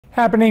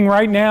Happening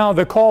right now,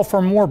 the call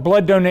for more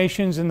blood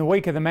donations in the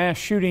wake of the mass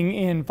shooting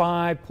in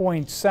 5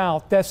 Points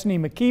South. Destiny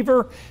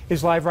McKeever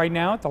is live right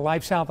now at the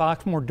Life South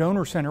Oxmoor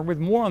Donor Center with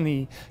more on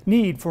the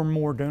need for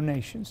more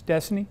donations.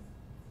 Destiny?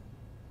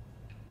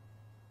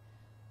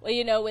 Well,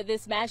 you know, with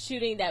this mass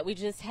shooting that we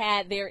just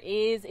had, there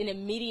is an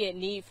immediate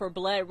need for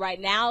blood. Right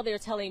now, they're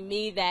telling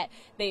me that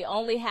they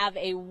only have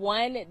a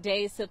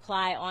 1-day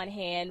supply on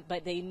hand,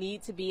 but they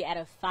need to be at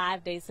a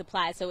 5-day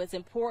supply. So it's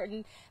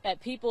important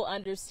that people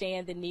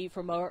understand the need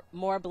for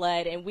more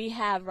blood. And we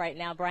have right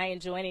now Brian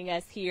joining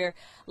us here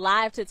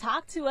live to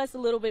talk to us a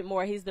little bit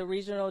more. He's the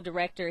regional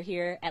director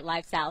here at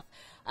Life South.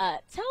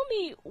 Tell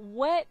me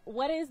what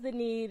is the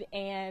need,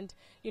 and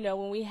you know,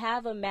 when we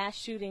have a mass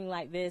shooting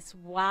like this,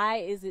 why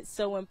is it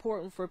so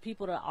important for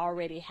people to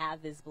already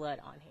have this blood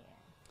on hand?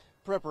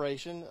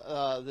 Preparation.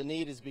 The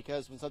need is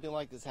because when something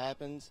like this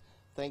happens,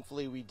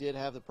 thankfully we did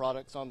have the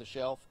products on the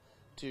shelf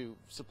to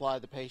supply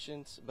the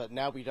patients, but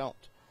now we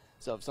don't.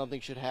 So if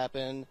something should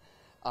happen,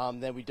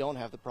 then we don't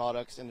have the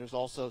products, and there's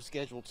also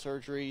scheduled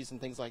surgeries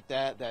and things like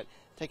that that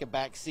take a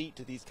back seat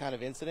to these kind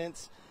of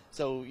incidents.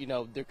 So, you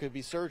know, there could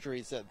be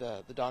surgeries that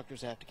the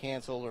doctors have to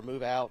cancel or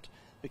move out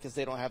because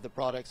they don't have the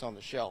products on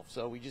the shelf.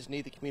 So we just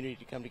need the community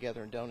to come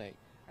together and donate.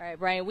 All right,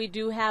 Brian, we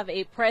do have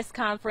a press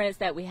conference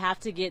that we have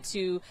to get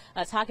to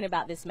talking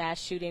about this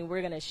mass shooting.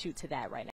 We're going to shoot to that right now.